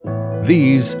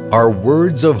These are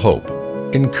Words of Hope,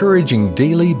 encouraging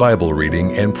daily Bible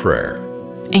reading and prayer.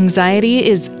 Anxiety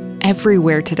is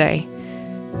everywhere today.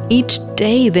 Each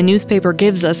day, the newspaper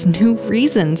gives us new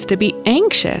reasons to be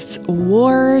anxious.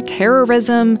 War,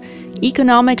 terrorism,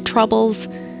 economic troubles.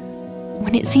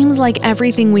 When it seems like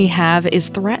everything we have is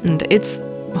threatened, it's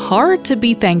hard to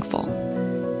be thankful.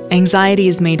 Anxiety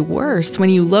is made worse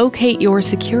when you locate your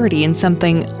security in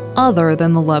something other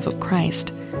than the love of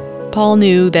Christ. Paul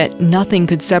knew that nothing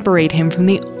could separate him from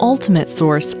the ultimate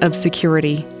source of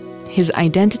security, his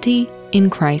identity in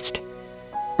Christ.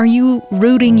 Are you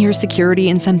rooting your security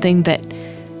in something that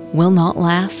will not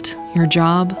last? Your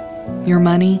job, your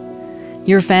money,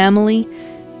 your family,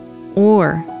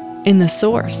 or in the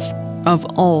source of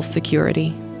all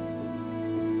security?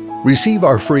 Receive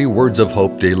our free Words of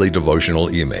Hope daily devotional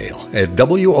email at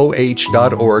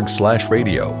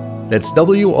woh.org/radio. That's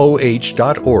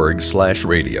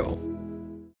woh.org/radio.